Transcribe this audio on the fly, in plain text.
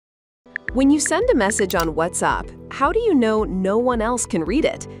When you send a message on WhatsApp, how do you know no one else can read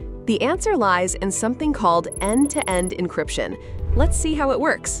it? The answer lies in something called end-to-end encryption. Let's see how it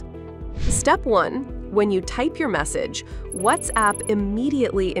works. Step 1. When you type your message, WhatsApp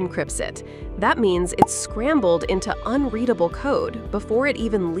immediately encrypts it. That means it's scrambled into unreadable code before it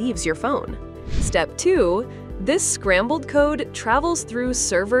even leaves your phone. Step 2. This scrambled code travels through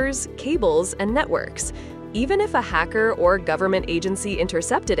servers, cables, and networks. Even if a hacker or government agency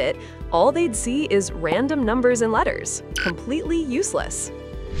intercepted it, all they'd see is random numbers and letters, completely useless.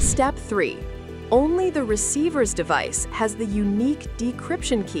 Step 3. Only the receiver's device has the unique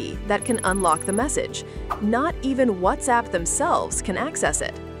decryption key that can unlock the message. Not even WhatsApp themselves can access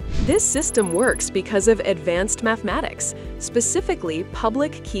it. This system works because of advanced mathematics, specifically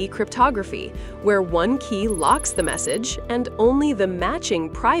public key cryptography, where one key locks the message and only the matching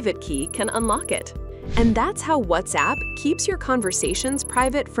private key can unlock it. And that's how WhatsApp keeps your conversations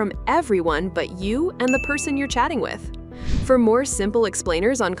private from everyone but you and the person you're chatting with. For more simple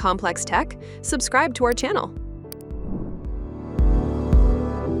explainers on complex tech, subscribe to our channel.